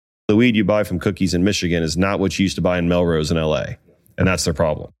The weed you buy from Cookies in Michigan is not what you used to buy in Melrose in LA. And that's their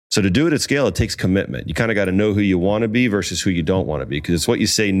problem. So to do it at scale, it takes commitment. You kind of got to know who you want to be versus who you don't want to be, because it's what you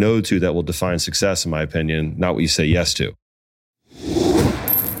say no to that will define success, in my opinion, not what you say yes to.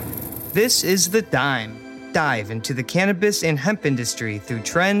 This is The Dime. Dive into the cannabis and hemp industry through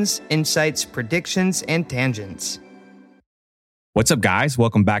trends, insights, predictions, and tangents. What's up, guys?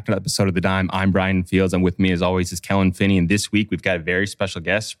 Welcome back to another episode of The Dime. I'm Brian Fields, and with me, as always, is Kellen Finney. And this week, we've got a very special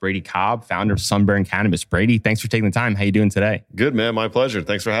guest, Brady Cobb, founder of Sunburn Cannabis. Brady, thanks for taking the time. How you doing today? Good, man. My pleasure.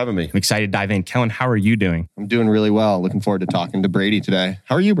 Thanks for having me. I'm excited to dive in. Kellen, how are you doing? I'm doing really well. Looking forward to talking to Brady today.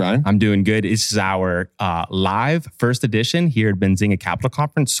 How are you, Brian? I'm doing good. This is our live first edition here at Benzinga Capital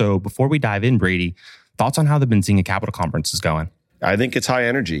Conference. So before we dive in, Brady, thoughts on how the Benzinga Capital Conference is going? I think it's high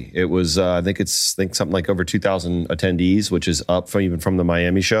energy. It was, I think something like over 2,000 attendees, which is up from even from the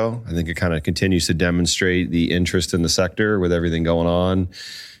Miami show. I think it kind of continues to demonstrate the interest in the sector with everything going on.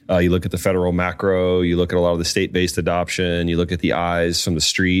 You look at the federal macro, you look at a lot of the state-based adoption, you look at the eyes from the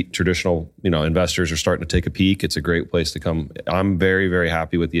street, traditional, investors are starting to take a peek. It's a great place to come. I'm very, very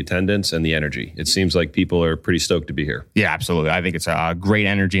happy with the attendance and the energy. It seems like people are pretty stoked to be here. Yeah, absolutely. I think it's a great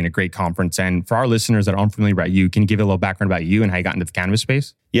energy and a great conference. And for our listeners that are unfamiliar about you, can you give a little background about you and how you got into the cannabis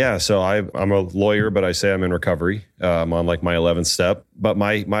space? Yeah, so I'm a lawyer, but I say I'm in recovery. I'm on like my 11th step. But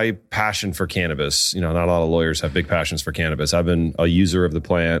my passion for cannabis, not a lot of lawyers have big passions for cannabis. I've been a user of the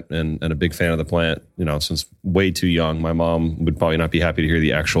plant and a big fan of the plant, since way too young. My mom would probably not be happy to hear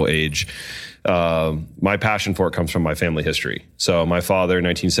the actual age. My passion for it comes from my family history. So my father, in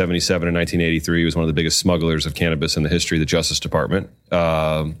 1977 and 1983, was one of the biggest smugglers of cannabis in the history of the Justice Department.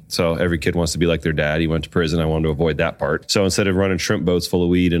 So every kid wants to be like their dad. He went to prison. I wanted to avoid that part. So instead of running shrimp boats full of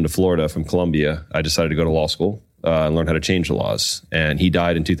weed into Florida from Columbia, I decided to go to law school. And learn how to change the laws. And he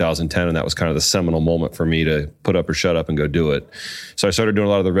died in 2010, and that was kind of the seminal moment for me to put up or shut up and go do it. So I started doing a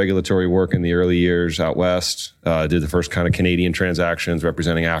lot of the regulatory work in the early years out west, did the first kind of Canadian transactions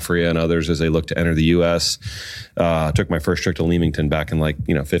representing Afria and others as they looked to enter the U.S. Took my first trip to Leamington back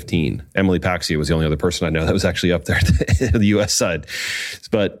in 15. Emily Paxia was the only other person I know that was actually up there at the U.S. side.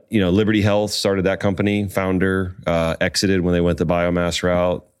 But, Liberty Health started that company, founder, exited when they went the biomass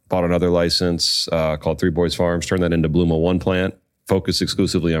route. Bought another license called Three Boys Farms, turned that into Bluma One plant, focused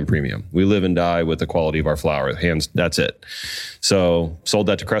exclusively on premium. We live and die with the quality of our flower. That's it. So sold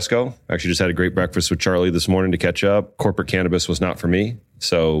that to Cresco. Actually just had a great breakfast with Charlie this morning to catch up. Corporate cannabis was not for me.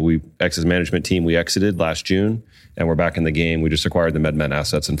 So X's management team, we exited last June, and we're back in the game. We just acquired the MedMen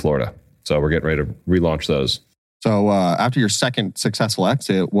assets in Florida. So we're getting ready to relaunch those. So after your second successful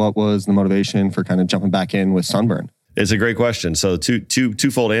exit, what was the motivation for kind of jumping back in with Sunburn? It's a great question. So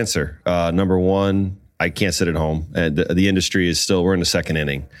twofold answer. Number one, I can't sit at home. And the industry is still, we're in the second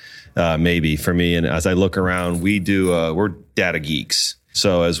inning, maybe for me. And as I look around, we're data geeks.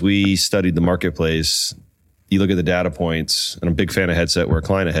 So as we studied the marketplace, you look at the data points, and I'm a big fan of Headset. We're a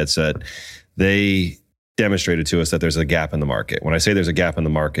client of Headset. They demonstrated to us that there's a gap in the market. When I say there's a gap in the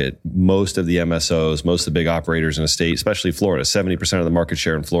market, most of the MSOs, most of the big operators in the state, especially Florida, 70% of the market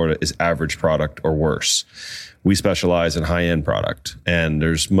share in Florida is average product or worse. We specialize in high-end product. And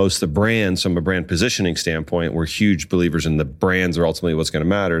there's most of the brands, from a brand positioning standpoint, we're huge believers in the brands are ultimately what's going to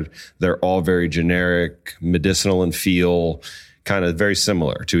matter. They're all very generic, medicinal in feel, kind of very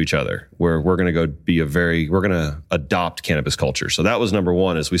similar to each other, where we're going to we're going to adopt cannabis culture. So that was number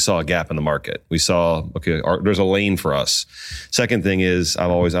one, is we saw a gap in the market. We saw, there's a lane for us. Second thing is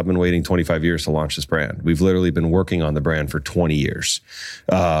I've been waiting 25 years to launch this brand. We've literally been working on the brand for 20 years.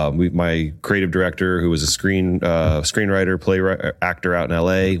 My creative director, who was a screenwriter, playwright, actor out in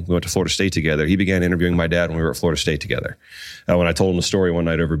LA, we went to Florida State together. He began interviewing my dad when we were at Florida State together. When I told him the story one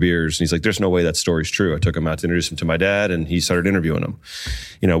night over beers, and he's like, there's no way that story's true. I took him out to introduce him to my dad, and he started interviewing him.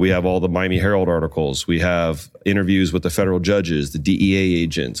 We have all the Miami Herald articles. We have interviews with the federal judges, the DEA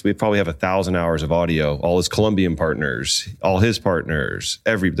agents. We probably have 1,000 hours of audio, all his Colombian partners, all his partners,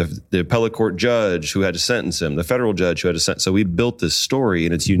 the appellate court judge who had to sentence him, the federal judge who had to sentence. So we built this story,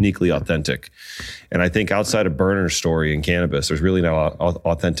 and it's uniquely authentic. And I think outside of Burner's story in cannabis, there's really no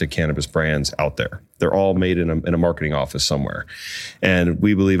authentic cannabis brands out there. They're all made in a marketing office somewhere. And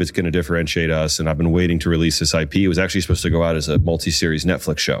we believe it's going to differentiate us. And I've been waiting to release this IP. It was actually supposed to go out as a multi-series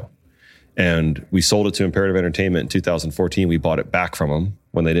Netflix show. And we sold it to Imperative Entertainment in 2014. We bought it back from them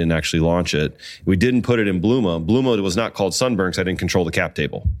when they didn't actually launch it. We didn't put it in Bluma. Bluma was not called Sunburn because I didn't control the cap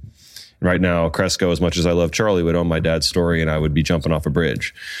table. Right now, Cresco, as much as I love Charlie, would own my dad's story, and I would be jumping off a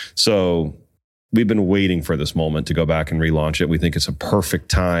bridge. So we've been waiting for this moment to go back and relaunch it. We think it's a perfect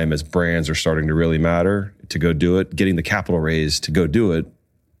time as brands are starting to really matter to go do it. Getting the capital raised to go do it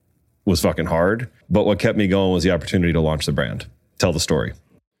was fucking hard. But what kept me going was the opportunity to launch the brand, tell the story.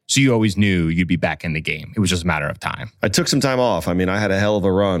 So you always knew you'd be back in the game. It was just a matter of time. I took some time off. I mean, I had a hell of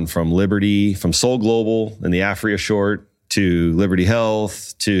a run from Liberty, from Sol Global and the Afria short to Liberty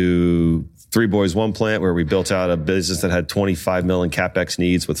Health to Three Boys One Plant, where we built out a business that had 25 million CapEx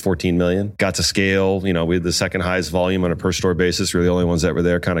needs with 14 million. Got to scale. We had the second highest volume on a per store basis. We were the only ones that were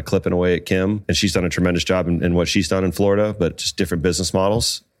there kind of clipping away at Kim. And she's done a tremendous job in what she's done in Florida, but just different business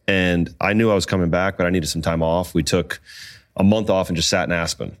models. And I knew I was coming back, but I needed some time off. We took a month off and just sat in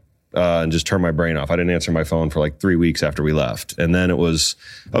Aspen. And just turned my brain off. I didn't answer my phone for like 3 weeks after we left. And then it was,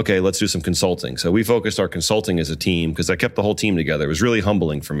 okay, let's do some consulting. So we focused our consulting as a team because I kept the whole team together. It was really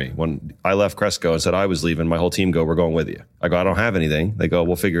humbling for me. When I left Cresco and said I was leaving, my whole team go, we're going with you. I go, I don't have anything. They go,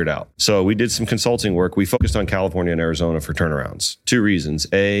 we'll figure it out. So we did some consulting work. We focused on California and Arizona for turnarounds. 2 reasons.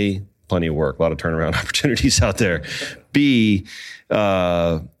 A, plenty of work, a lot of turnaround opportunities out there. B,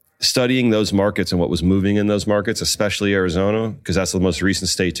 studying those markets and what was moving in those markets, especially Arizona, because that's the most recent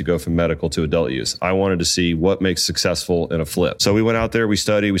state to go from medical to adult use. I wanted to see what makes successful in a flip. So we went out there, we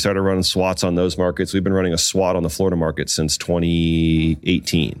studied, we started running SWATs on those markets. We've been running a SWAT on the Florida market since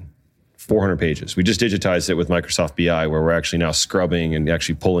 2018. 400 pages. We just digitized it with Microsoft BI, where we're actually now scrubbing and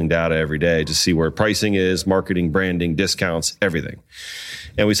actually pulling data every day to see where pricing is, marketing, branding, discounts, everything.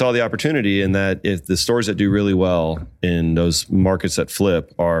 And we saw the opportunity in that if the stores that do really well in those markets that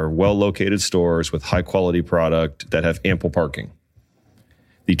flip are well-located stores with high-quality product that have ample parking.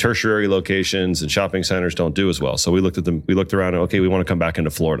 The tertiary locations and shopping centers don't do as well. So we looked at them. We looked around and, okay, we want to come back into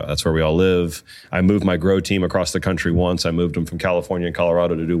Florida. That's where we all live. I moved my grow team across the country once. I moved them from California and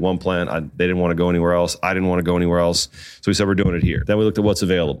Colorado to do one plant. They didn't want to go anywhere else. I didn't want to go anywhere else. So we said, we're doing it here. Then we looked at what's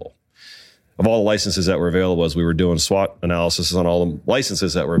available. Of all the licenses that were available, as we were doing SWOT analysis on all the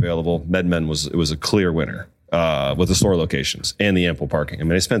licenses that were available, MedMen was a clear winner with the store locations and the ample parking. I mean,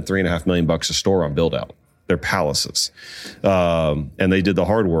 they spent $3.5 million a store on build out. They're palaces. And they did the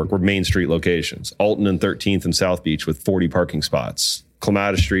hard work. We're Main Street locations. Alton and 13th and South Beach with 40 parking spots.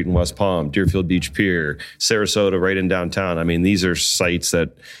 Clematis Street in West Palm, Deerfield Beach Pier, Sarasota right in downtown. I mean, these are sites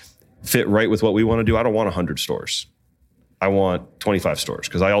that fit right with what we want to do. I don't want 100 stores. I want 25 stores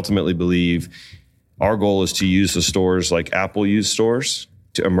because I ultimately believe our goal is to use the stores like Apple used stores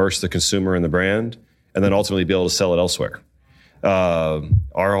to immerse the consumer in the brand and then ultimately be able to sell it elsewhere.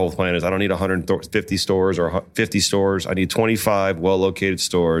 Our whole plan is I don't need 150 stores or 50 stores. I need 25 well-located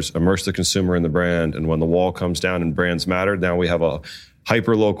stores, immerse the consumer in the brand. And when the wall comes down and brands matter, now we have a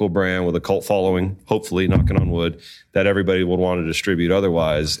hyper-local brand with a cult following, hopefully, knocking on wood, that everybody would want to distribute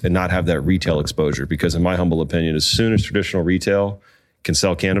otherwise and not have that retail exposure. Because in my humble opinion, as soon as traditional retail can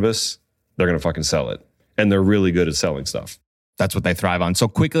sell cannabis, they're going to fucking sell it. And they're really good at selling stuff. That's what they thrive on. So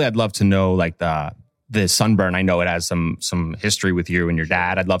quickly, I'd love to know like the sunburn. I know it has some history with you and your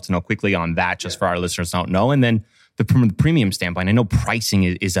dad. I'd love to know quickly on that, just for our listeners who don't know. And then from the premium standpoint, I know pricing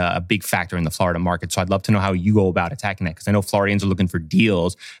is a big factor in the Florida market. So I'd love to know how you go about attacking that, because I know Floridians are looking for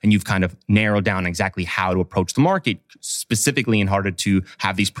deals, and you've kind of narrowed down exactly how to approach the market specifically in order to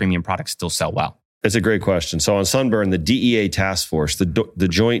have these premium products still sell well. It's a great question. So on sunburn, the DEA task force, the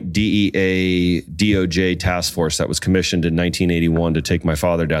joint DEA DOJ task force that was commissioned in 1981 to take my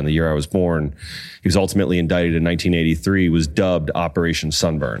father down the year I was born, he was ultimately indicted in 1983, was dubbed Operation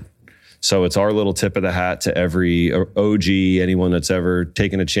Sunburn. So it's our little tip of the hat to every OG, anyone that's ever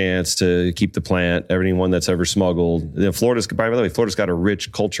taken a chance to keep the plant, anyone that's ever smuggled. Florida's, by the way, Florida's got a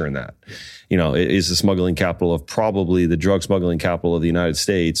rich culture in that. You know, it is the smuggling capital of probably the drug smuggling capital of the United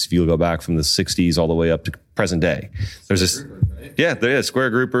States. If you go back from the 60s all the way up to present day, there's this, yeah, there is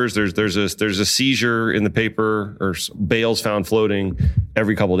square groupers. There's a seizure in the paper or bales found floating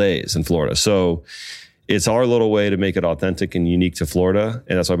every couple of days in Florida. So it's our little way to make it authentic and unique to Florida.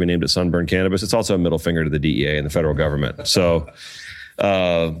 And that's why we named it Sunburn Cannabis. It's also a middle finger to the DEA and the federal government. So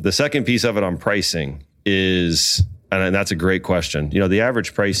the second piece of it on pricing is, and that's a great question. You know, the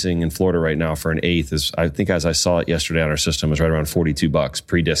average pricing in Florida right now for an eighth is, I think as I saw it yesterday on our system, is right around $42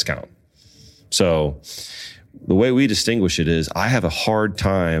 pre-discount. So the way we distinguish it is I have a hard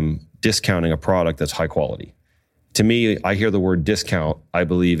time discounting a product that's high quality. To me, I hear the word discount, I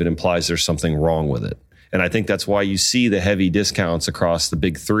believe it implies there's something wrong with it. And I think that's why you see the heavy discounts across the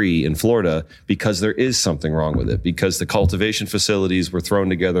big three in Florida, because there is something wrong with it, because the cultivation facilities were thrown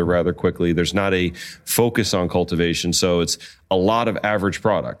together rather quickly. There's not a focus on cultivation. So it's a lot of average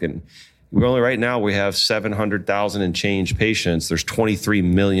product. And we only right now we have 700,000 and change patients. There's 23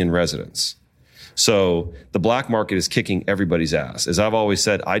 million residents. So the black market is kicking everybody's ass. As I've always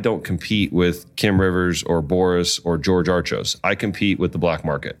said, I don't compete with Kim Rivers or Boris or George Archos. I compete with the black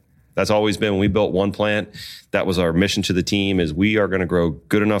market. That's always been, when we built one plant, that was our mission to the team, is we are going to grow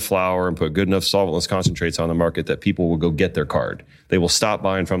good enough flower and put good enough solventless concentrates on the market that people will go get their card. They will stop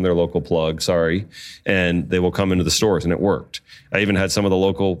buying from their local plug, and they will come into the stores, and it worked. I even had some of the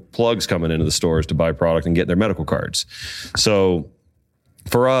local plugs coming into the stores to buy product and get their medical cards. So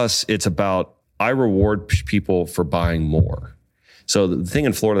for us, it's about, I reward people for buying more. So the thing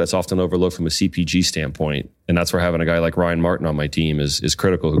in Florida that's often overlooked from a CPG standpoint, and that's where having a guy like Ryan Martin on my team is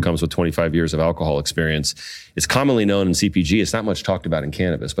critical, who comes with 25 years of alcohol experience. It's commonly known in CPG. It's not much talked about in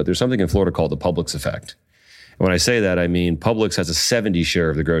cannabis, but there's something in Florida called the Publix effect. And when I say that, I mean Publix has a 70 share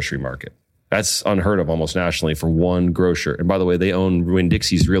of the grocery market. That's unheard of almost nationally for one grocer. And by the way, they own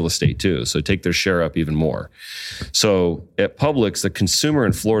Winn-Dixie's real estate too, so take their share up even more. So at Publix, the consumer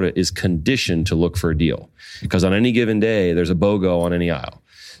in Florida is conditioned to look for a deal, because on any given day, there's a BOGO on any aisle.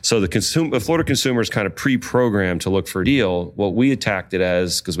 So the Florida consumer is kind of pre-programmed to look for a deal. What we attacked it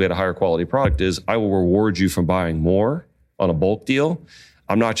as, because we had a higher quality product, is I will reward you from buying more on a bulk deal.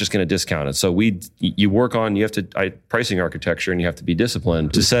 I'm not just going to discount it. So you work on, you have to pricing architecture, and you have to be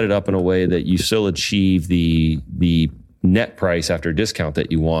disciplined to set it up in a way that you still achieve the net price after discount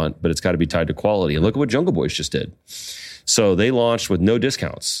that you want, but it's got to be tied to quality. And look at what Jungle Boys just did. So they launched with no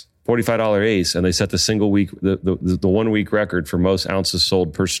discounts, $45 ace, and they set the single week, the 1 week record for most ounces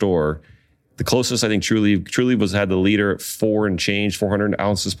sold per store. The closest, I think, Truly had the leader at 400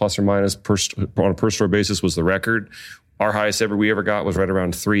 ounces plus or minus on a per store basis was the record. Our highest we ever got was right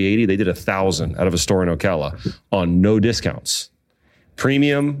around 380. They did 1,000 out of a store in Ocala on no discounts.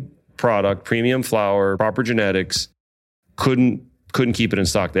 Premium product, premium flower, proper genetics, couldn't keep it in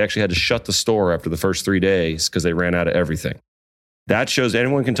stock. They actually had to shut the store after the first 3 days because they ran out of everything. That shows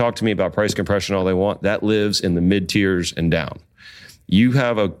anyone can talk to me about price compression all they want. That lives in the mid tiers and down. You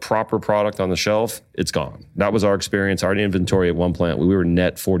have a proper product on the shelf, it's gone. That was our experience. Our inventory at one plant, we were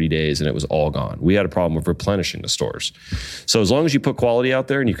net 40 days and it was all gone. We had a problem with replenishing the stores. So as long as you put quality out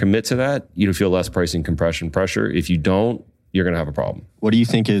there and you commit to that, you feel less pricing compression pressure. If you don't, you're going to have a problem. What do you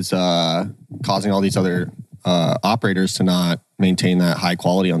think is causing all these other operators to not maintain that high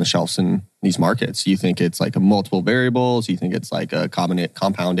quality on the shelves in these markets? Do you think it's like a multiple variables? Do you think it's like a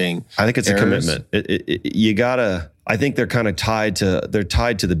compounding? I think it's errors? A commitment. You gotta. I think they're kind of tied to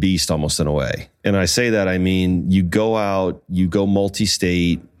the beast almost in a way. And I say that, I mean, you go out, you go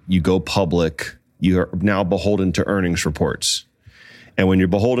multi-state, you go public, you are now beholden to earnings reports. And when you're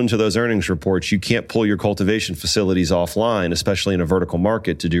beholden to those earnings reports, you can't pull your cultivation facilities offline, especially in a vertical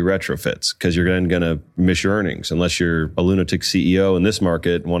market, to do retrofits, because you're then going to miss your earnings. Unless you're a lunatic CEO in this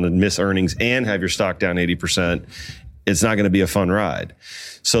market, want to miss earnings and have your stock down 80%, it's not going to be a fun ride.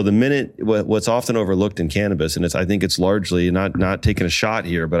 So the minute, what's often overlooked in cannabis, and I think it's largely not taking a shot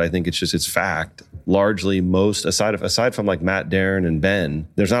here, but I think it's fact. Largely, most aside from like Matt Darren and Ben,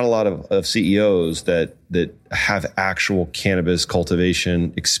 there's not a lot of CEOs that have actual cannabis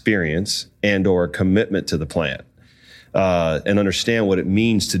cultivation experience and or a commitment to the plant and understand what it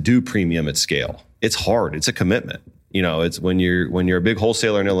means to do premium at scale. It's hard. It's a commitment. You know, it's when you're a big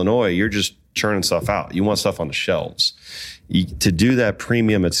wholesaler in Illinois, you're just churning stuff out. You want stuff on the shelves. To do that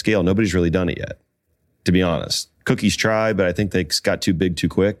premium at scale, nobody's really done it yet, to be honest. Cookies tried, but I think they got too big too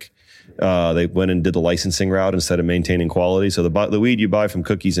quick. They went and did the licensing route instead of maintaining quality. So the weed you buy from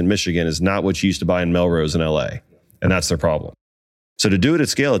Cookies in Michigan is not what you used to buy in Melrose in LA. And that's their problem. So to do it at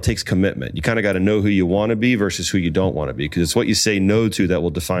scale, it takes commitment. You kind of got to know who you want to be versus who you don't want to be, because it's what you say no to that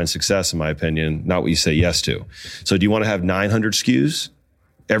will define success, in my opinion, not what you say yes to. So do you want to have 900 SKUs?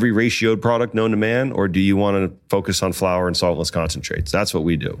 Every ratioed product known to man, or do you want to focus on flower and solventless concentrates? That's what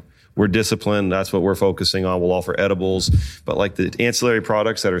we do. We're disciplined. That's what we're focusing on. We'll offer edibles, but like the ancillary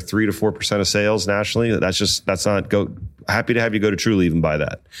products that are 3 to 4% of sales nationally, that's not go. Happy to have you go to Truly and buy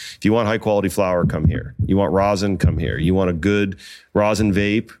that. If you want high quality flower, come here. You want rosin, come here. You want a good rosin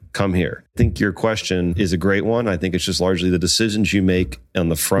vape, come here. I think your question is a great one. I think it's just largely the decisions you make on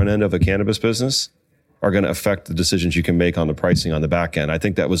the front end of a cannabis business are going to affect the decisions you can make on the pricing on the back end. I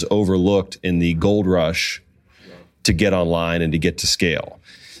think that was overlooked in the gold rush to get online and to get to scale.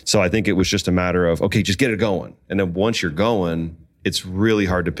 So I think it was just a matter of, okay, just get it going. And then once you're going, it's really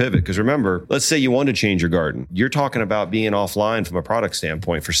hard to pivot. Because remember, let's say you want to change your garden. You're talking about being offline from a product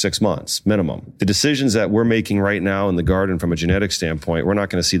standpoint for 6 months minimum. The decisions that we're making right now in the garden from a genetic standpoint, we're not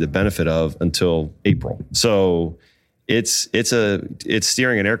going to see the benefit of until April. So it's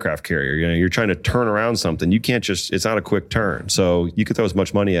steering an aircraft carrier. You know, you're trying to turn around something. You can't it's not a quick turn. So you can throw as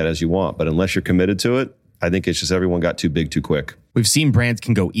much money at it as you want, but unless you're committed to it, I think it's just everyone got too big too quick. We've seen brands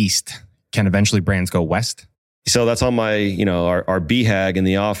can go east. Can eventually brands go west? So that's on my, our BHAG in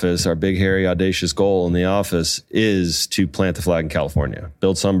the office, our big, hairy, audacious goal in the office is to plant the flag in California,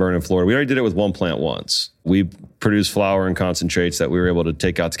 build Sunburn in Florida. We already did it with one plant once. We produced flower and concentrates that we were able to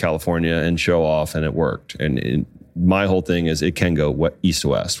take out to California and show off, and it worked. And my whole thing is it can go east to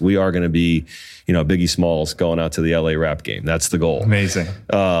west. We are going to be, Biggie Smalls going out to the LA rap game. That's the goal. Amazing.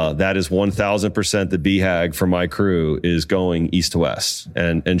 That is 1,000% the BHAG for my crew is going east to west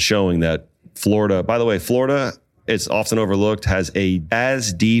and showing that Florida, by the way, Florida, it's often overlooked, has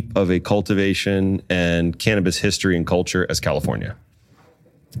as deep of a cultivation and cannabis history and culture as California.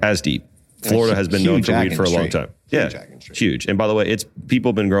 As deep. Florida has been known for weed for a long time. Huge. And by the way, people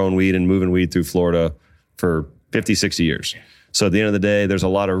have been growing weed and moving weed through Florida for 50, 60 years. So at the end of the day, there's a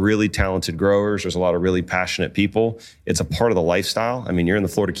lot of really talented growers. There's a lot of really passionate people. It's a part of the lifestyle. I mean, you're in the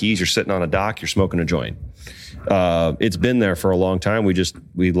Florida Keys, you're sitting on a dock, you're smoking a joint. It's been there for a long time.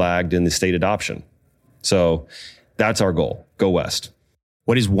 We lagged in the state adoption. So that's our goal. Go west.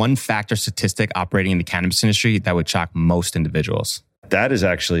 What is one fact or statistic operating in the cannabis industry that would shock most individuals? That is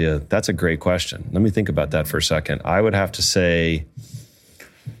actually that's a great question. Let me think about that for a second. I would have to say,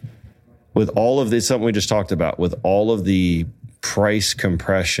 with all of this, something we just talked about, with all of the price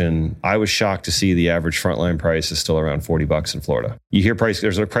compression, I was shocked to see the average frontline price is still around $40 in Florida. You hear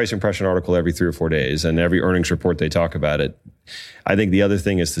there's a price compression article every 3 or 4 days, and every earnings report they talk about it. I think the other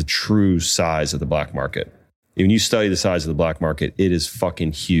thing is the true size of the black market. When you study the size of the black market, it is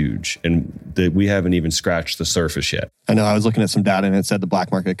fucking huge. And we haven't even scratched the surface yet. I know I was looking at some data and it said the black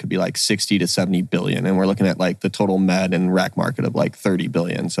market could be like 60 to 70 billion. And we're looking at like the total med and rec market of like 30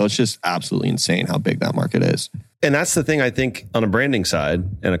 billion. So it's just absolutely insane how big that market is. And that's the thing, I think, on a branding side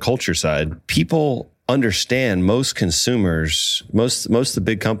and a culture side, people understand, most consumers, most of the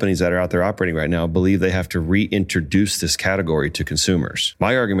big companies that are out there operating right now believe they have to reintroduce this category to consumers.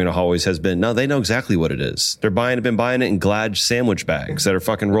 My argument always has been, no, they know exactly what it is. They've been buying it in Glad sandwich bags that are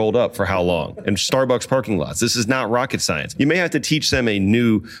fucking rolled up for how long? In Starbucks parking lots. This is not rocket science. You may have to teach them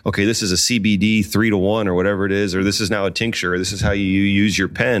this is a CBD 3-to-1 or whatever it is, or this is now a tincture, or this is how you use your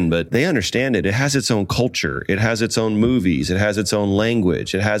pen, but they understand it. It has its own culture. It has its own movies. It has its own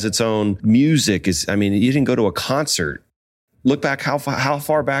language. It has its own music. You didn't go to a concert. Look back, how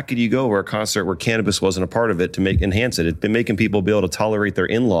far back could you go where a concert where cannabis wasn't a part of it to enhance it? It's been making people be able to tolerate their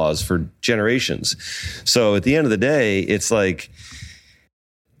in-laws for generations. So at the end of the day, it's like,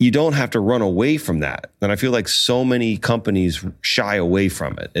 you don't have to run away from that. And I feel like so many companies shy away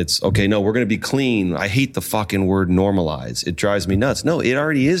from it. It's, okay, no, we're going to be clean. I hate the fucking word normalize. It drives me nuts. No, it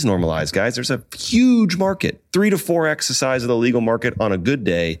already is normalized, guys. There's a huge market, 3 to 4x the size of the legal market on a good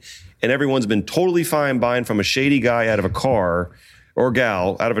day. And everyone's been totally fine buying from a shady guy out of a car or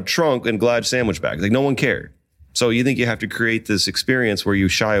gal out of a trunk and Glad sandwich bags. Like, no one cared. So you think you have to create this experience where you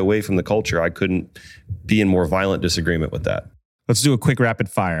shy away from the culture? I couldn't be in more violent disagreement with that. Let's do a quick rapid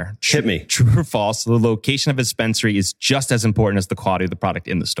fire. Hit me. True or false? The location of a dispensary is just as important as the quality of the product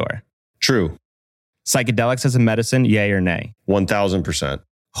in the store. True. Psychedelics as a medicine, yay or nay? 1,000%.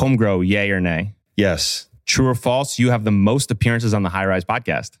 Home grow, yay or nay? Yes. True or false? You have the most appearances on the High Rise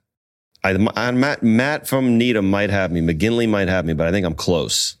podcast. Matt from Needham might have me. McGinley might have me, but I think I'm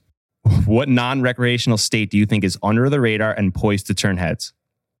close. What non-recreational state do you think is under the radar and poised to turn heads?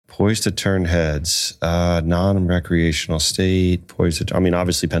 Poised to turn heads. Non-recreational state.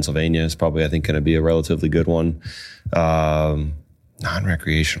 Obviously Pennsylvania is probably, I think, going to be a relatively good one.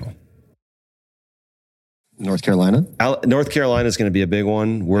 Non-recreational. North Carolina? North Carolina is going to be a big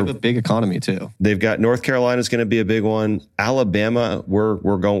one. They have a big economy too. They've got North Carolina is going to be a big one. Alabama,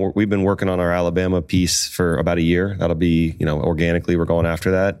 we've been working on our Alabama piece for about a year. That'll be, organically, we're going after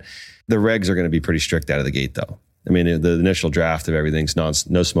that. The regs are going to be pretty strict out of the gate though. I mean, the initial draft of everything's no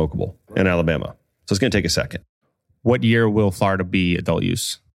smokable in Alabama. So it's going to take a second. What year will Florida be adult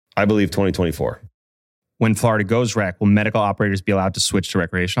use? I believe 2024. When Florida goes rec, will medical operators be allowed to switch to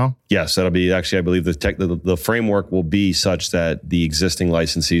recreational? Yes, that'll be actually, I believe the framework will be such that the existing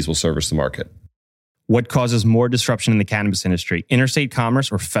licensees will service the market. What causes more disruption in the cannabis industry, interstate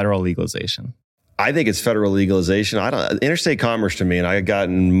commerce or federal legalization? I think it's federal legalization. Interstate commerce to me, and I had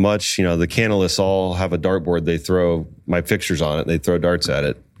gotten much, the canalists all have a dartboard. They throw my fixtures on it. They throw darts at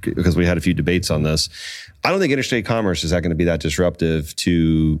it because we had a few debates on this. I don't think interstate commerce is going to be that disruptive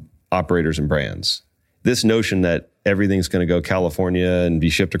to operators and brands. This notion that everything's going to go California and be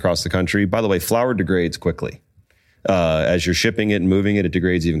shipped across the country. By the way, flour degrades quickly. As you're shipping it and moving it, it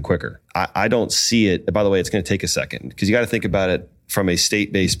degrades even quicker. I don't see it. By the way, it's going to take a second because you got to think about it from a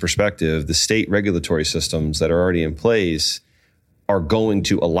state-based perspective. The state regulatory systems that are already in place are going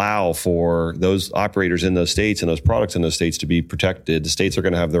to allow for those operators in those states and those products in those states to be protected. The states are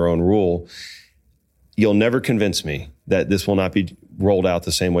going to have their own rule. you'll never convince me that this will not be rolled out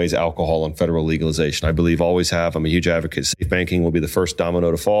the same way as alcohol and federal legalization. I believe, always have. I'm a huge advocate. Safe banking will be the first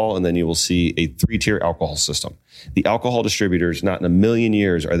domino to fall, and then you will see a 3-tier alcohol system. The alcohol distributors, not in a million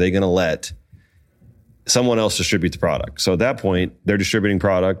years are they going to let someone else distribute the product. So at that point, they're distributing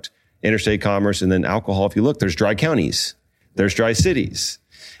product, interstate commerce, and then alcohol. If you look, there's dry counties, there's dry cities.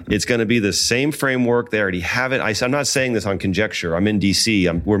 It's going to be the same framework. They already have it. I'm not saying this on conjecture. I'm in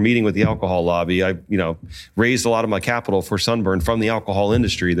DC. We're meeting with the alcohol lobby. I raised a lot of my capital for Sunburn from the alcohol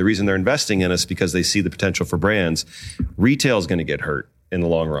industry. The reason they're investing in us because they see the potential for brands. Retail is going to get hurt in the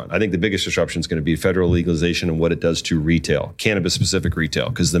long run. I think the biggest disruption is going to be federal legalization and what it does to retail, cannabis-specific retail.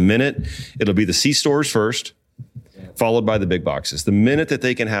 Because the minute it'll be the C-stores first, followed by the big boxes. The minute that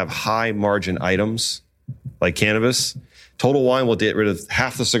they can have high-margin items like cannabis, Total Wine will get rid of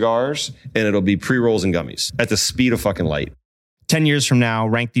half the cigars, and it'll be pre-rolls and gummies at the speed of fucking light. 10 years from now,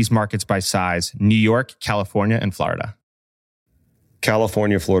 rank these markets by size: New York, California, and Florida.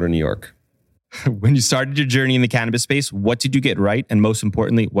 California, Florida, New York. When you started your journey in the cannabis space, what did you get right? And most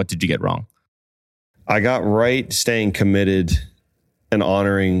importantly, what did you get wrong? I got right staying committed and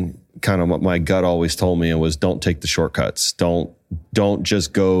honoring kind of what my gut always told me, and was don't take the shortcuts. Don't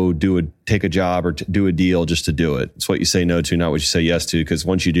just go take a job or do a deal just to do it. It's what you say no to, not what you say yes to. Because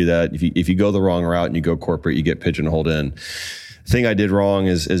once you do that, if you go the wrong route and you go corporate, you get pigeonholed in. The thing I did wrong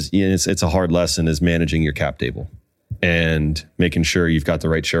is it's a hard lesson, is managing your cap table and making sure you've got the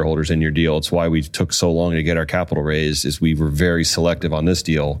right shareholders in your deal. It's why we took so long to get our capital raised, is we were very selective on this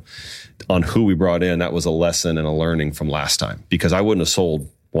deal on who we brought in. That was a lesson and a learning from last time, because I wouldn't have sold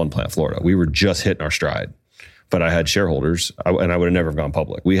One Plant Florida. We were just hitting our stride. But I had shareholders, and I would have never gone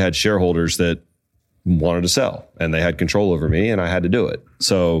public. We had shareholders that wanted to sell, and they had control over me, and I had to do it.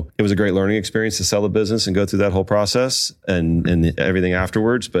 So it was a great learning experience to sell the business and go through that whole process and everything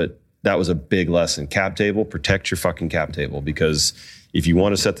afterwards. But that was a big lesson. Cap table, protect your fucking cap table, because if you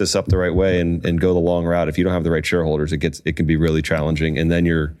want to set this up the right way and go the long route, if you don't have the right shareholders, it can be really challenging. And then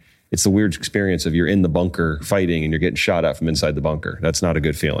it's the weird experience of you're in the bunker fighting and you're getting shot at from inside the bunker. That's not a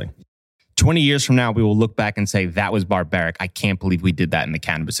good feeling. 20 years from now, we will look back and say, that was barbaric. I can't believe we did that in the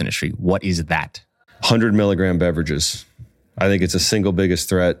cannabis industry. What is that? 100 milligram beverages. I think it's a single biggest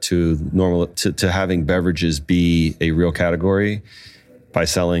threat to having beverages be a real category by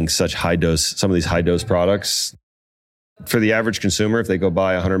selling such some of these high dose products. For the average consumer, if they go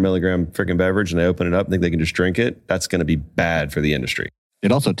buy a 100 milligram freaking beverage and they open it up and think they can just drink it, that's going to be bad for the industry.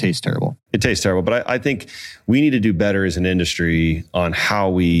 It also tastes terrible. It tastes terrible. But I think we need to do better as an industry on how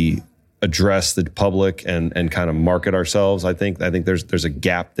we address the public and kind of market ourselves. I think there's a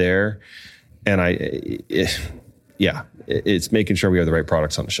gap there. And it's making sure we have the right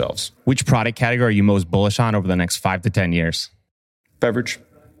products on the shelves. Which product category are you most bullish on over the next 5 to 10 years? Beverage,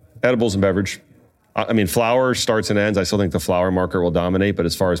 edibles and beverage. I mean, flower starts and ends. I still think the flower market will dominate, but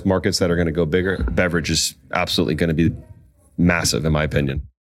as far as markets that are going to go bigger, beverage is absolutely going to be massive, in my opinion.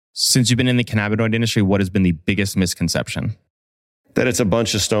 Since you've been in the cannabinoid industry, what has been the biggest misconception? That it's a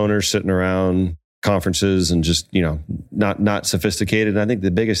bunch of stoners sitting around conferences and just, not sophisticated. And I think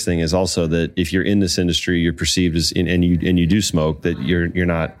the biggest thing is also that if you're in this industry, you're perceived as, and you do smoke, that you're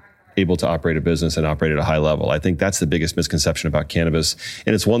not able to operate a business and operate at a high level. I think that's the biggest misconception about cannabis.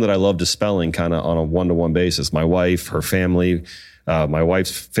 And it's one that I love dispelling kind of on a one-to-one basis. My wife, her family, my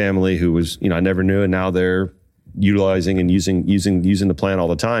wife's family, who was, I never knew, and now they're utilizing and using the plant all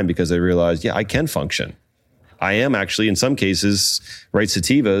the time because they realize, I can function. I am actually, in some cases, right,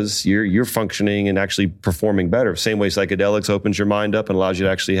 sativas, you're functioning and actually performing better. Same way psychedelics opens your mind up and allows you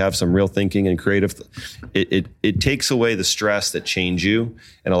to actually have some real thinking and creative. It takes away the stress that chains you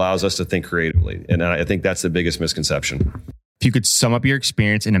and allows us to think creatively. And I think that's the biggest misconception. If you could sum up your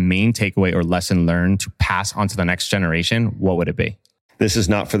experience in a main takeaway or lesson learned to pass on to the next generation, what would it be? This is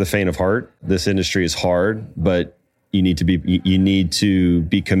not for the faint of heart. This industry is hard, but you need to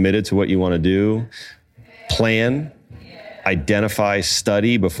be committed to what you want to do. Plan, identify,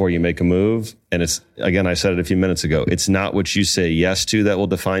 study before you make a move. And it's, again, I said it a few minutes ago, it's not what you say yes to that will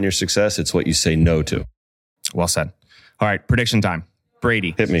define your success. It's what you say no to. Well said. All right, prediction time.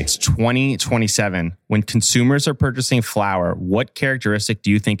 Brady, hit me. It's 2027. When consumers are purchasing flower, what characteristic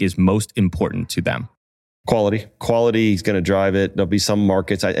do you think is most important to them? Quality. Quality is going to drive it. There'll be some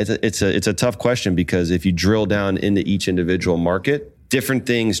markets. It's a tough question, because if you drill down into each individual market, different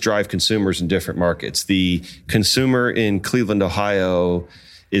things drive consumers in different markets. The consumer in Cleveland, Ohio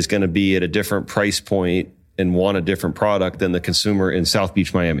is going to be at a different price point and want a different product than the consumer in South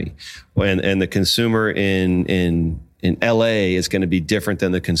Beach, Miami. And the consumer in LA is going to be different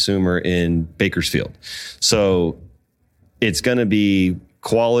than the consumer in Bakersfield. So it's going to be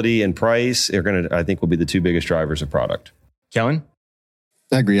quality and price are I think will be the two biggest drivers of product. Kellen?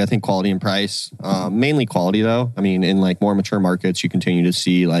 I agree. I think quality and price, mainly quality though. I mean, in like more mature markets, you continue to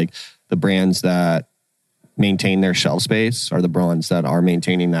see like the brands that maintain their shelf space are the ones that are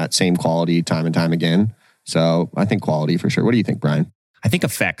maintaining that same quality time and time again. So I think quality for sure. What do you think, Brian? I think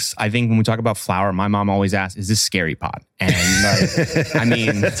effects. I think when we talk about flour, my mom always asks, is this scary pot? And I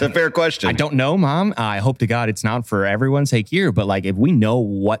mean, that's a fair question. I don't know, Mom. I hope to God it's not for everyone's sake here. But like, if we know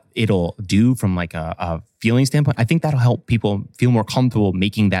what it'll do from like a feeling standpoint, I think that'll help people feel more comfortable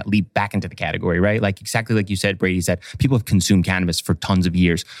making that leap back into the category, right? Like exactly like you said, Brady said, people have consumed cannabis for tons of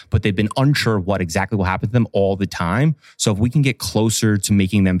years, but they've been unsure what exactly will happen to them all the time. So if we can get closer to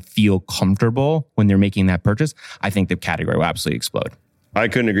making them feel comfortable when they're making that purchase, I think the category will absolutely explode. I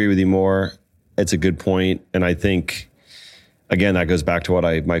couldn't agree with you more. It's a good point. And I think, again, that goes back to what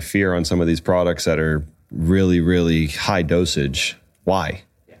my fear on some of these products that are really, really high dosage. Why?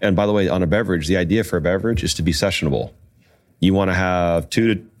 And by the way, on a beverage, the idea for a beverage is to be sessionable. You want to have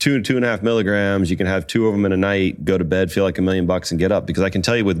 2.5 milligrams. You can have 2 of them in a night, go to bed, feel like $1 million and get up. Because I can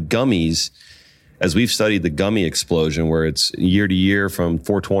tell you with gummies, as we've studied the gummy explosion, where it's year to year from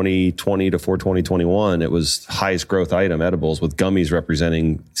 420-20 to 420-21, it was highest growth item, edibles, with gummies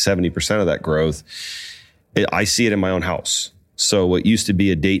representing 70% of that growth. I see it in my own house. So what used to be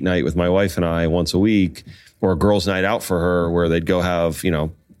a date night with my wife and I once a week, or a girls' night out for her, where they'd go have,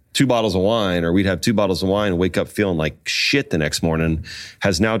 2 bottles of wine, or we'd have 2 bottles of wine and wake up feeling like shit the next morning,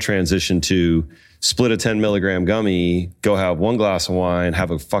 has now transitioned to split a 10 milligram gummy, go have 1 glass of wine, have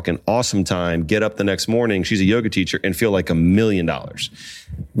a fucking awesome time, get up the next morning, she's a yoga teacher, and feel like $1 million.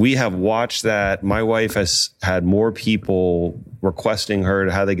 We have watched that. My wife has had more people requesting her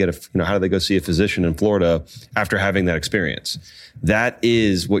to how they how do they go see a physician in Florida after having that experience. That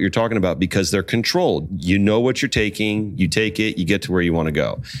is what you're talking about, because they're controlled. You know what you're taking, you take it, you get to where you want to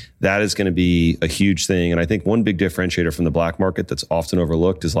go. That is going to be a huge thing. And I think one big differentiator from the black market that's often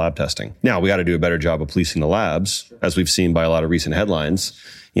overlooked is lab testing. Now, we got to do a better job of policing the labs, as we've seen by a lot of recent headlines.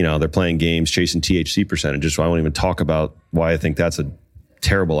 They're playing games, chasing THC percentages. So I won't even talk about why I think that's a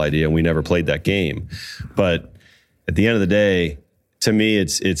terrible idea, and we never played that game. But at the end of the day, to me,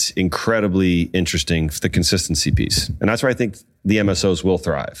 it's incredibly interesting, the consistency piece. And that's where I think the MSOs will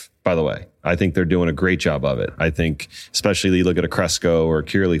thrive, by the way. I think they're doing a great job of it. I think, especially you look at a Cresco or a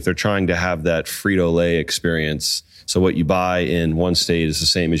Curaleaf, they're trying to have that Frito-Lay experience. So what you buy in one state is the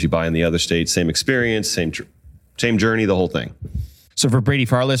same as you buy in the other state. Same experience, same journey, the whole thing. So for Brady,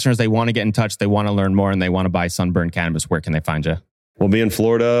 for our listeners, they want to get in touch, they want to learn more, and they want to buy Sunburn Cannabis. Where can they find you? We'll be in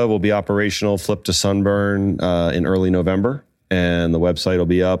Florida. We'll be operational, flip to Sunburn in early November. And the website will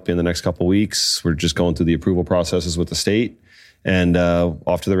be up in the next couple of weeks. We're just going through the approval processes with the state. And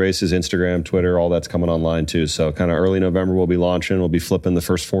off to the races, Instagram, Twitter, all that's coming online too. So kind of early November, we'll be launching. We'll be flipping the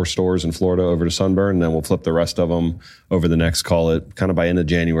first 4 stores in Florida over to Sunburn. And then we'll flip the rest of them over the next, call it kind of by end of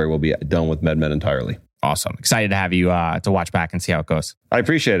January, we'll be done with MedMen entirely. Awesome. Excited to have you to watch back and see how it goes. I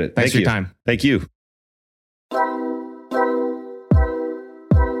appreciate it. Thanks for your time. Thank you.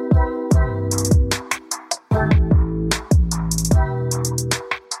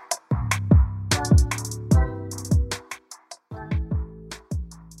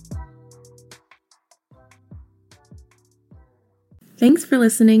 Thanks for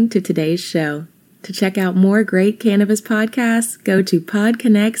listening to today's show. To check out more great cannabis podcasts, go to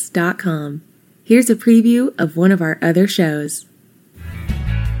podconnects.com. Here's a preview of one of our other shows.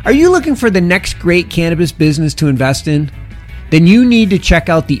 Are you looking for the next great cannabis business to invest in? Then you need to check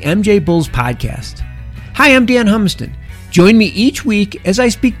out the MJ Bulls podcast. Hi, I'm Dan Humiston. Join me each week as I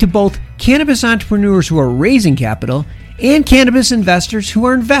speak to both cannabis entrepreneurs who are raising capital and cannabis investors who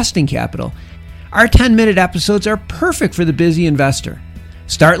are investing capital. Our 10-minute episodes are perfect for the busy investor.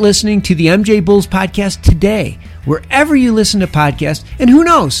 Start listening to the MJ Bulls podcast today, wherever you listen to podcasts, and who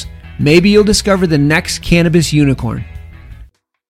knows, maybe you'll discover the next cannabis unicorn.